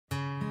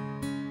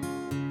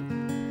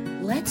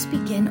Let's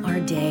begin our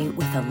day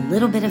with a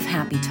little bit of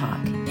happy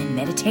talk and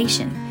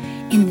meditation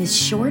in this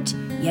short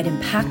yet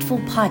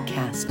impactful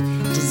podcast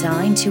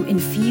designed to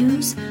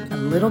infuse a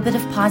little bit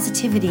of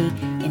positivity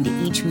into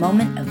each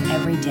moment of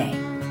every day.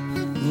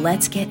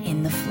 Let's get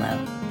in the flow.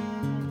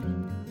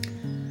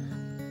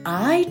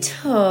 I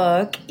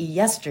took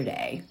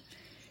yesterday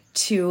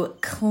to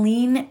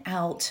clean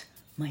out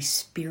my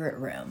spirit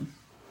room.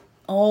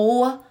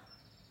 Oh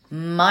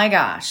my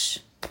gosh.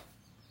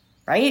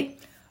 Right?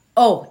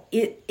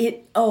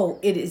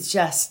 It is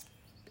just,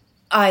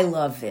 I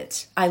love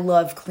it. I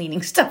love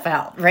cleaning stuff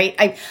out,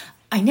 right?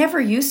 I never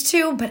used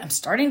to, but I'm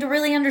starting to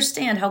really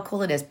understand how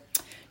cool it is.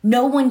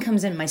 No one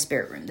comes in my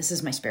spirit room. This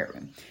is my spirit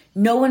room.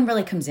 No one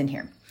really comes in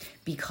here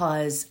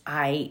because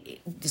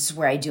this is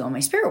where I do all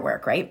my spirit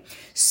work, right?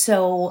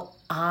 So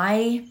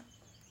I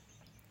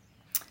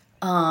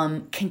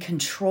can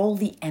control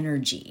the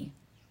energy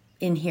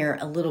in here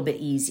a little bit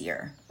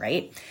easier,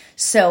 right?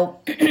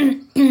 So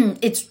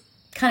it's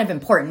kind of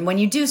important. When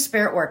you do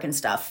spirit work and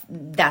stuff,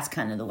 that's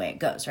kind of the way it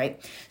goes, right?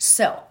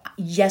 So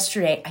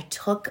yesterday I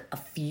took a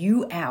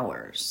few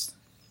hours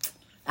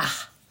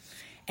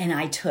and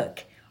I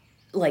took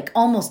like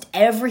almost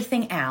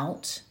everything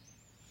out,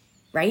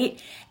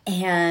 right?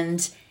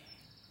 And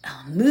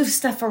moved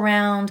stuff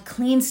around,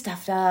 cleaned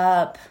stuff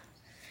up,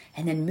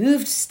 and then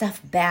moved stuff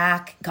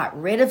back, got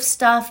rid of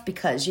stuff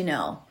because,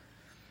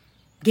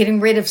 getting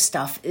rid of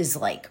stuff is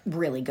like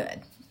really good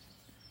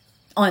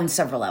on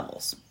several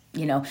levels.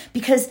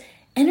 Because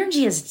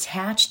energy is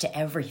attached to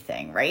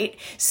everything, right?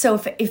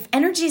 So if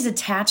energy is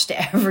attached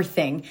to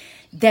everything,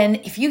 then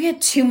if you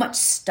get too much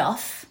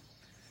stuff,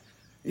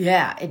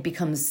 it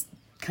becomes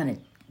kind of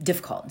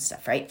difficult and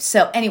stuff, right?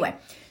 So anyway,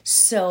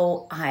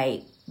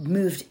 I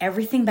moved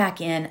everything back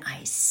in,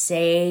 I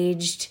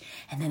saged,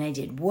 and then I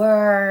did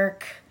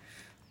work.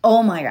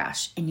 Oh my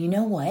gosh. And you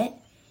know what?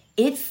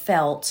 It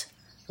felt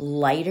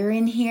lighter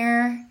in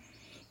here.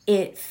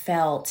 It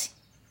felt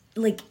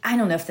like, I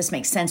don't know if this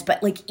makes sense,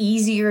 but like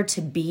easier to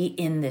be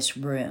in this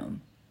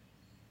room.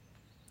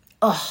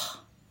 And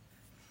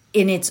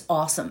it's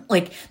awesome.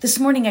 Like this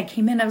morning I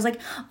came in, I was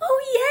like,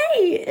 oh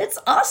yay, it's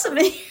awesome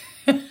in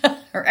here,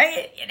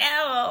 right?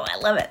 I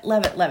love it,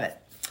 love it, love it.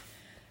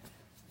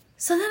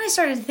 So then I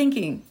started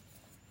thinking,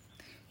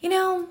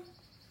 if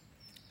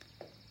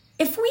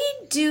we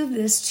do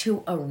this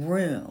to a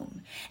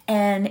room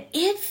and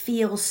it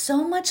feels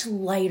so much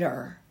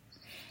lighter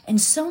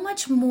and so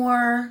much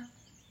more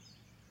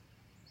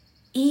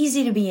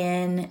easy to be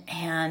in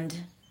and,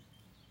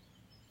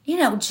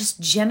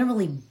 just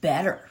generally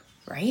better,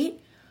 right?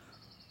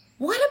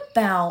 What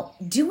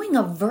about doing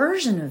a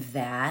version of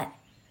that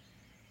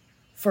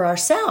for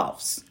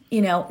ourselves?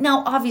 Now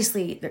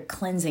obviously the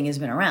cleansing has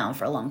been around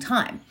for a long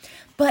time,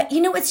 but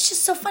it's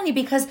just so funny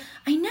because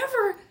I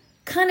never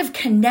kind of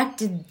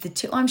connected the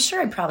two. I'm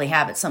sure I probably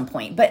have at some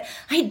point, but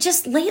I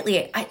just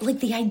lately, I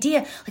like the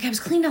idea, like I was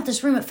cleaning out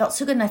this room, it felt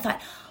so good. And I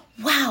thought,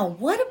 wow,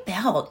 what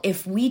about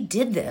if we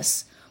did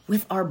this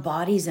with our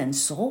bodies and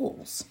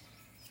souls?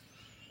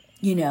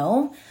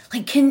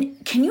 Like, can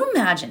you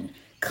imagine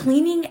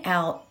cleaning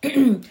out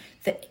the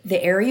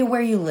area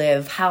where you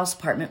live, house,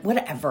 apartment,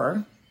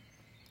 whatever,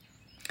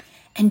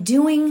 and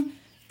doing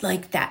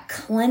like that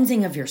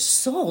cleansing of your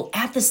soul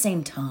at the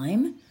same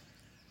time?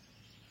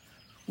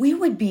 We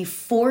would be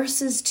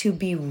forces to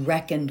be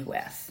reckoned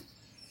with,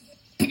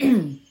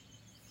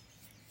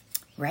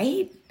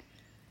 right?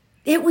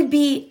 It would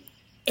be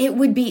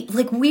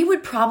like, we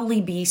would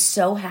probably be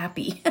so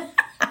happy,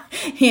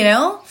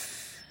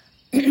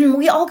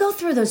 We all go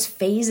through those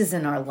phases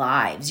in our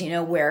lives,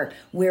 where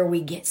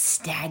we get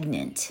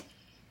stagnant,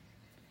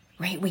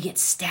 right? We get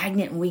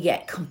stagnant and we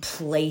get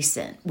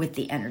complacent with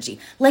the energy,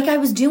 like I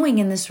was doing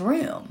in this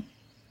room,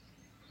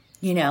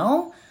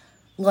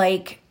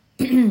 like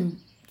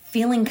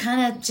feeling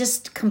kind of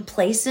just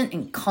complacent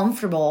and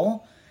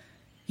comfortable,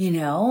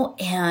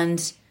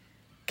 and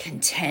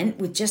content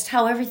with just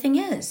how everything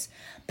is.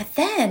 But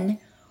then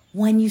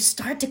when you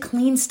start to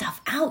clean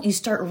stuff out, you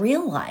start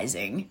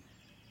realizing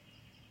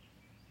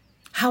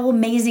how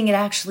amazing it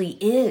actually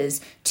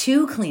is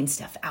to clean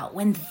stuff out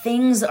when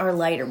things are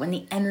lighter, when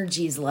the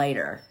energy is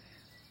lighter.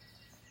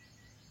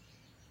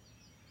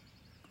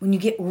 When you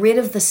get rid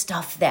of the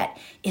stuff that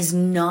is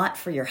not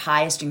for your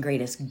highest and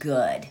greatest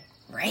good,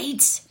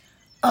 right?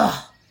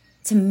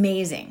 It's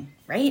amazing,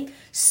 right?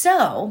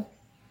 So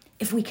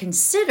if we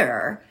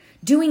consider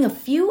doing a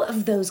few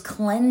of those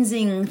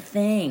cleansing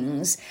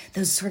things,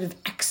 those sort of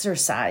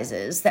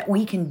exercises that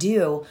we can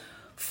do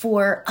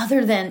for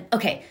other than,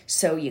 okay,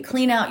 so you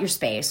clean out your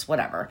space,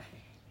 whatever,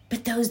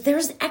 but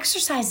there's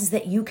exercises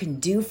that you can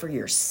do for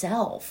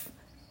yourself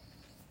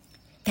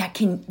that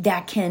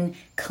can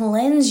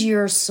cleanse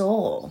your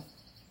soul.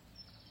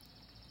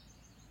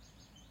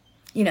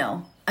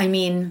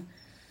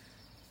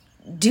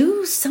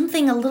 Do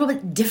something a little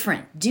bit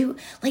different.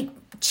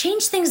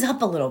 Change things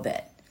up a little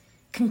bit.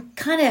 Can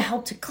kind of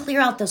help to clear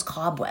out those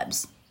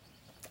cobwebs.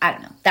 I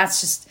don't know.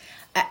 That's just,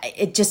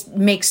 it just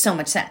makes so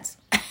much sense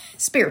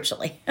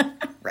spiritually,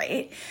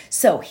 right?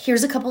 So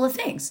here's a couple of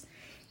things.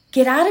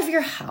 Get out of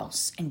your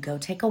house and go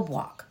take a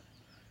walk.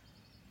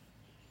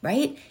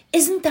 Right?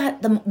 Isn't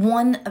that the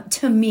one,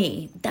 to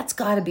me, that's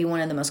got to be one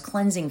of the most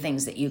cleansing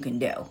things that you can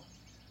do.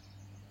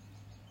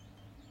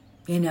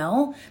 You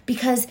know,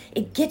 because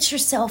it gets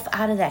yourself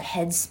out of that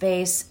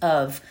headspace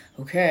of,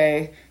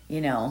 okay,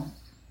 you know.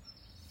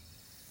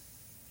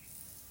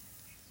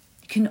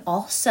 You can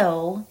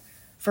also,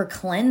 for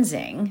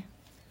cleansing,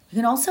 you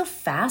can also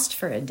fast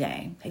for a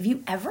day. Have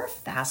you ever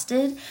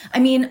fasted? I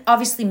mean,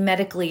 obviously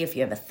medically, if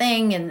you have a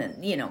thing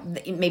and, you know,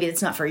 maybe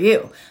it's not for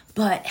you,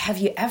 but have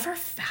you ever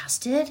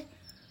fasted?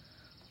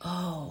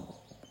 Oh,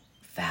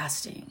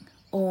 fasting.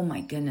 Oh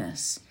my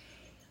goodness.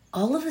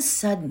 All of a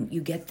sudden,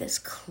 you get this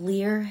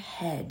clear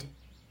head.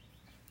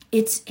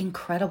 It's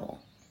incredible.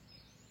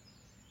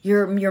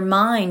 Your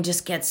mind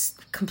just gets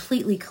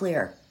completely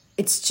clear.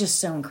 It's just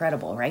so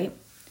incredible, right?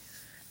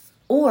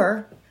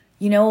 Or,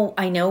 you know,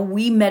 I know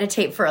we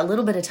meditate for a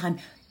little bit of time.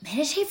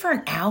 Meditate for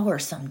an hour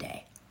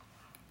someday.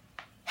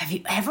 Have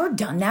you ever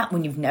done that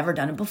when you've never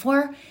done it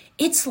before?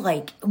 It's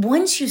like,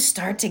 once you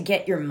start to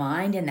get your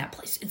mind in that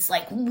place, it's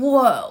like,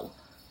 whoa.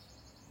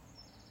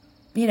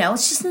 You know,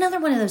 it's just another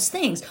one of those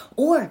things.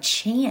 Or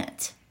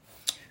chant.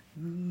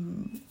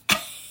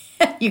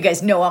 You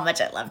guys know how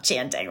much I love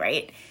chanting,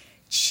 right?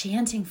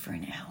 Chanting for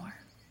an hour.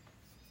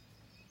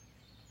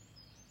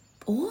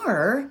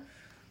 Or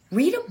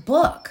read a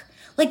book.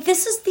 Like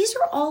these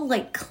are all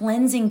like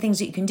cleansing things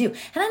that you can do.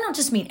 And I don't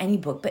just mean any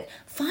book, but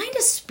find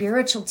a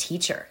spiritual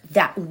teacher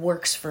that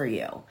works for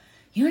you.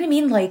 You know what I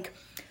mean?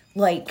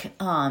 Like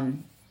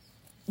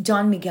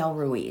Don Miguel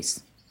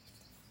Ruiz,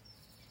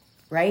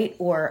 right?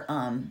 Or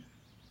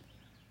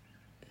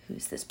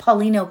who's this?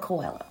 Paulo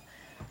Coelho.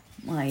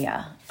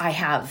 I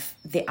have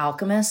The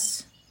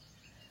Alchemist.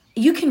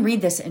 You can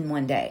read this in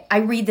one day. I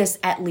read this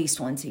at least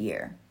once a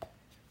year.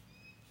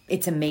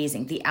 It's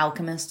amazing. The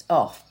Alchemist.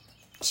 Oh,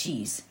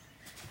 geez.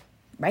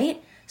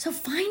 Right? So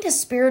find a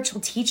spiritual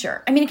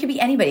teacher. I mean, it could be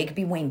anybody. It could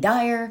be Wayne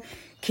Dyer.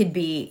 Could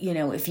be, you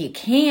know, if you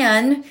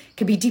can,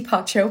 could be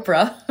Deepak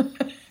Chopra.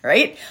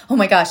 Right? Oh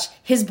my gosh.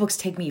 His books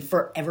take me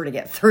forever to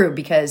get through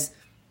because,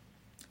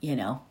 you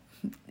know,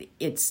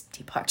 it's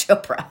Deepak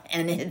Chopra.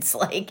 And it's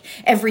like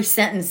every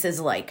sentence is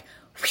like,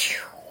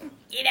 whew,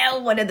 you know,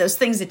 one of those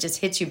things that just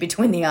hits you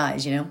between the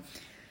eyes, you know.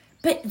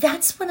 But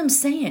that's what I'm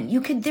saying.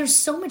 There's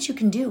so much you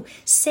can do.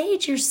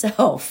 Sage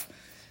yourself.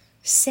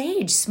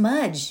 Sage,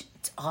 smudge.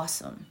 It's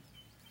awesome,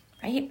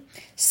 right?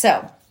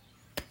 So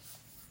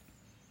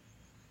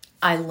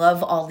I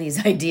love all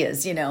these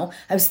ideas, you know.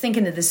 I was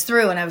thinking of this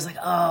through and I was like,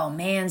 oh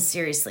man,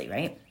 seriously,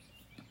 right?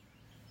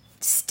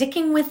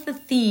 Sticking with the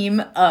theme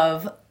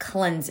of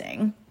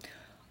cleansing,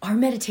 our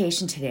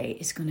meditation today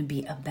is going to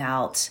be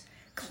about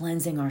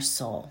cleansing our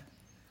soul,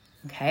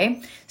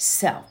 okay?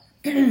 So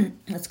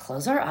let's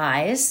close our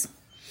eyes.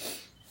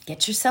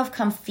 Get yourself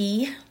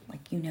comfy,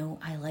 like you know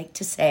I like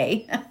to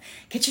say.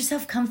 Get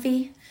yourself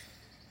comfy.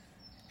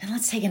 And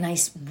let's take a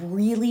nice,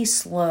 really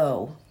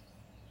slow,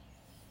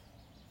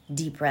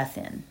 deep breath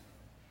in.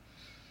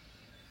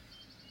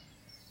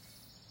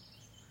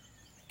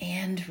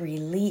 And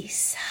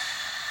release.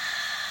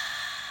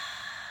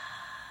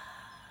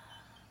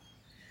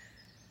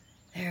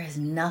 There is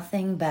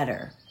nothing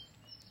better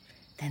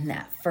than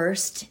that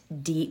first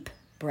deep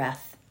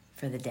breath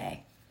for the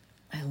day.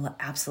 I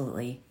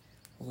absolutely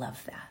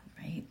love that,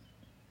 right?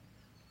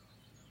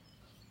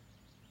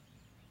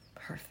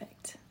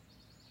 Perfect.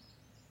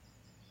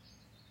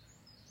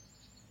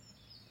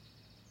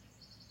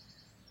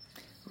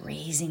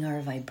 Raising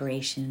our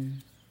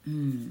vibration.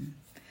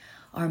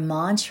 Our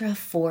mantra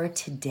for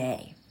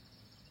today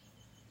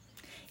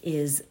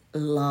is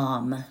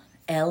LAM,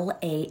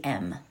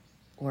 L-A-M,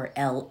 or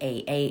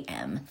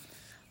L-A-A-M,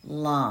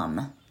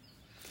 LAM.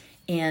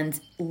 And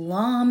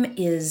LAM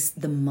is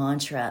the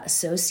mantra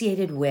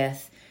associated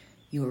with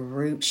your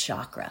root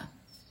chakra.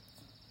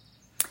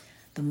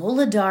 The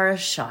Muladhara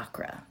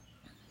chakra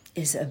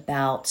is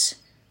about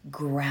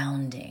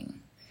grounding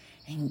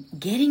and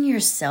getting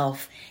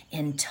yourself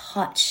in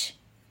touch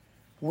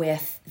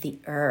with the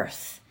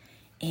earth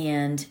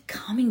and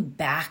coming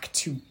back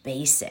to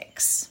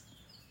basics.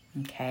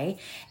 Okay?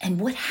 And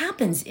what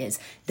happens is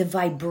the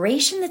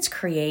vibration that's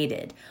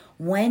created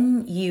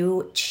when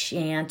you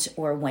chant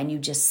or when you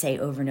just say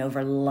over and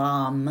over,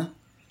 LAM,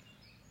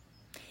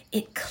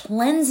 it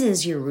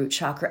cleanses your root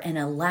chakra and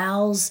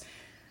allows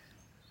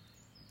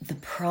the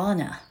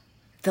prana,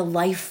 the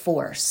life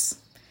force,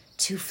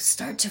 to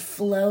start to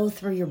flow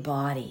through your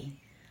body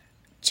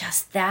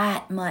just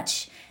that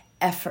much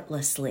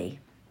effortlessly.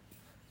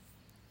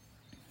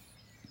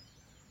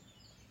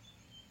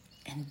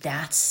 And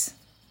that's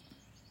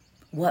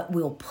what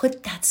will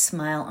put that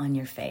smile on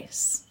your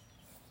face.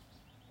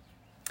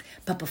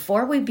 But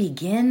before we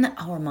begin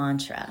our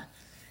mantra,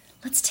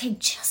 let's take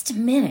just a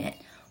minute.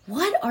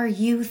 What are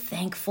you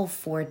thankful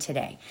for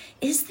today?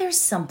 Is there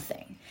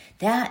something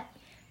that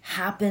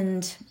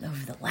happened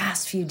over the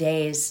last few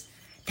days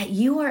that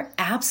you are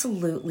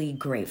absolutely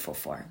grateful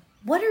for?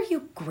 What are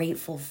you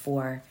grateful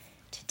for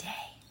today?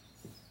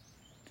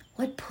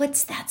 What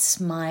puts that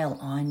smile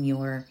on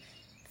your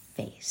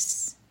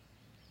face?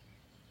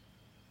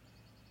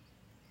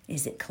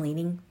 Is it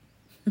cleaning?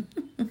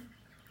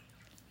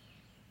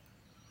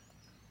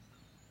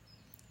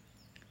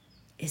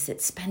 Is it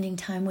spending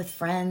time with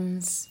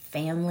friends,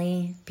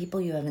 family,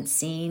 people you haven't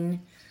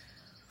seen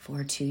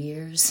for 2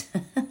 years?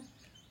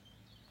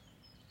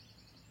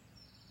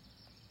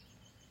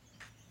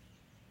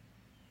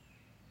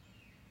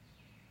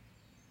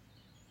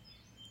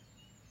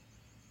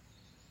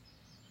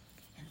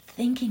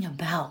 Thinking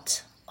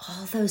about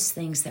all those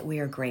things that we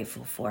are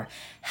grateful for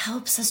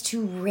helps us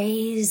to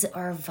raise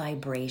our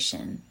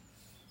vibration.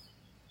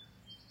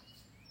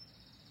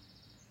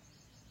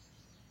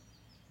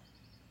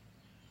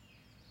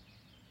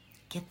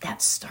 Get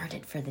that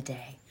started for the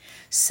day.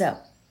 So,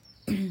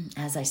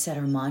 as I said,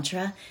 our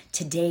mantra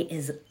today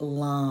is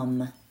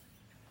LAM.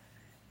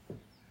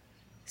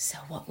 So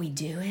what we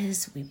do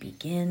is we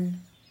begin.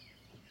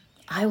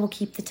 I will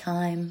keep the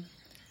time.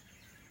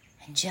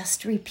 And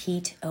just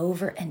repeat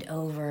over and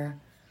over,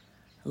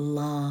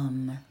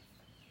 LAM,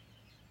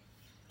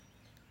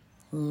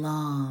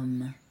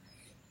 LAM.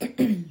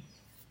 And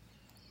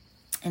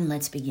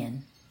let's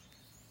begin.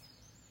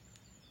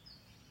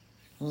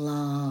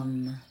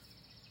 LAM,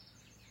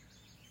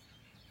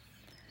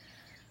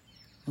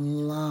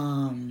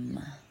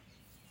 LAM,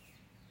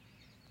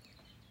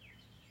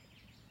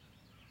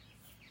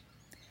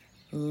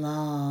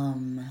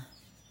 LAM.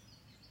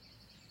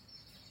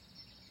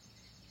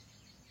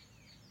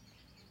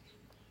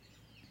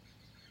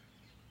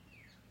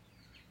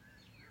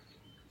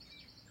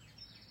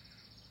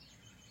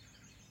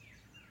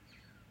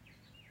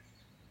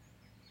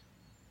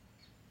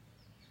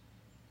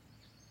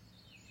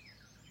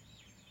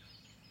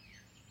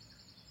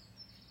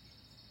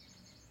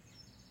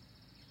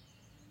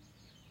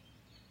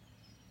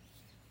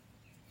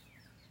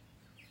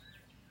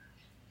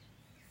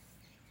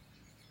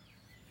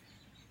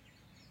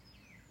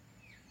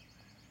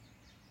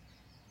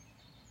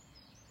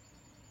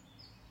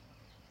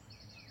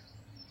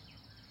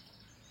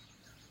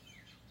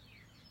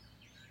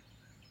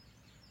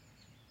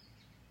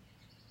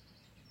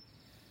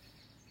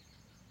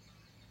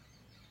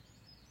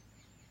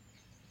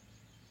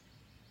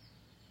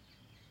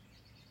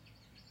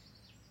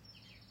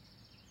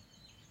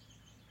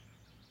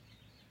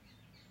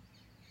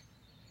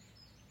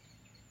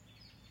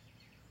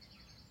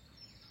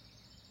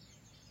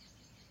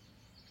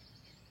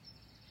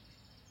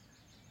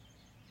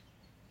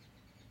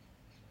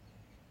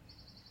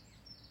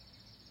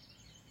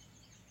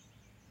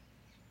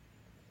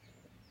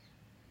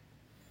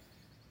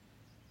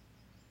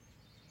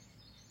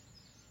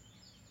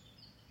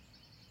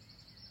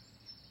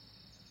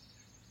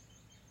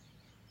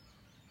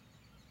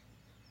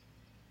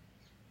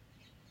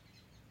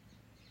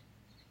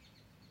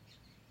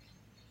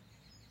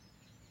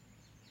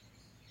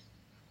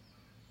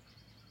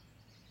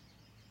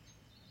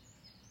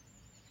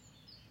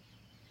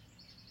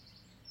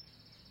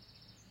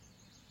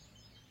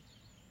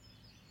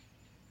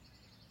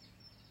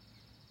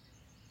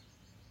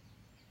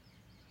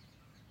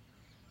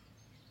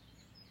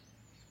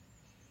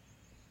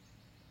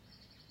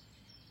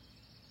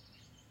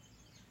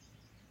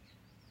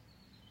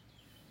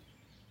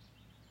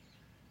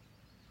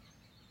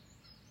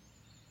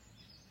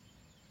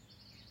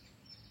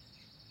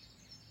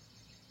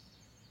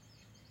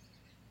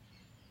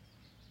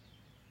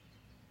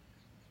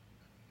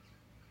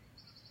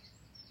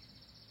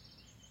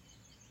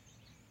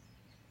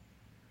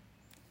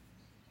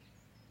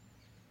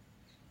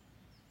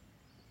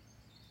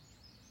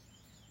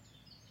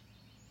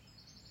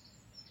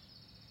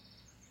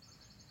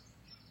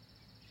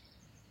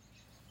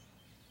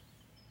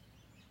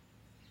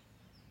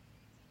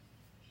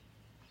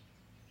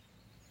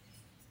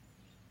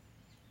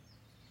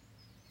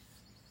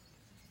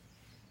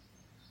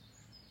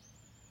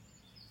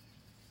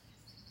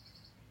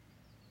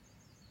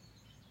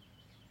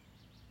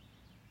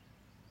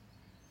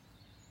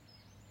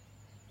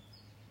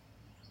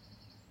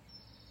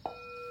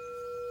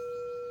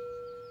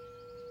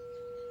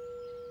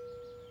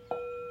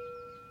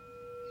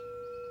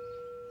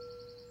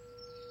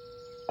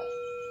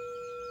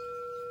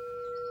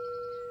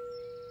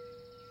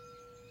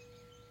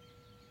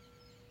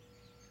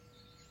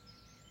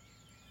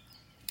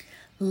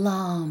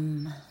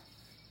 LAM,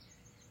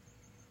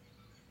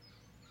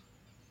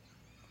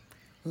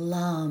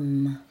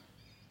 LAM,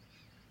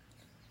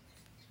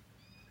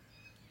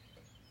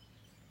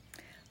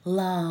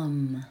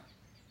 LAM.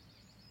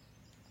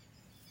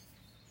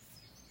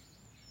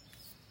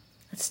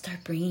 Let's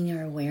start bringing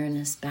our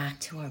awareness back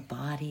to our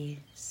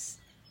bodies.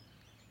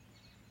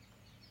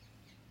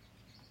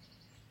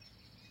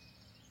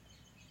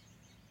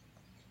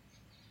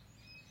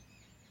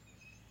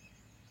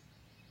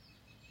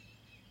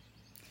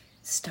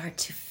 Start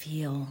to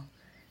feel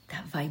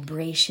that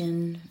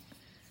vibration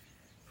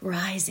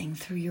rising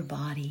through your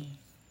body,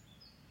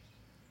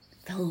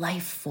 the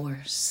life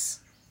force.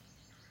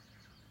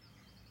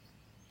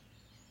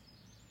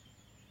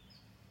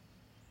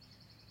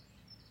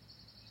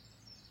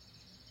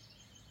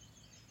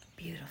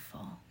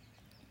 Beautiful.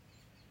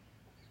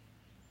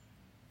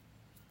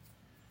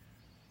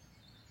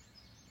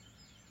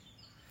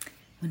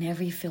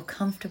 Whenever you feel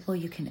comfortable,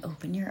 you can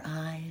open your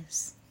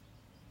eyes.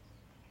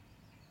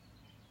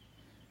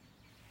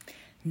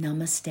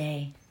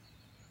 Namaste.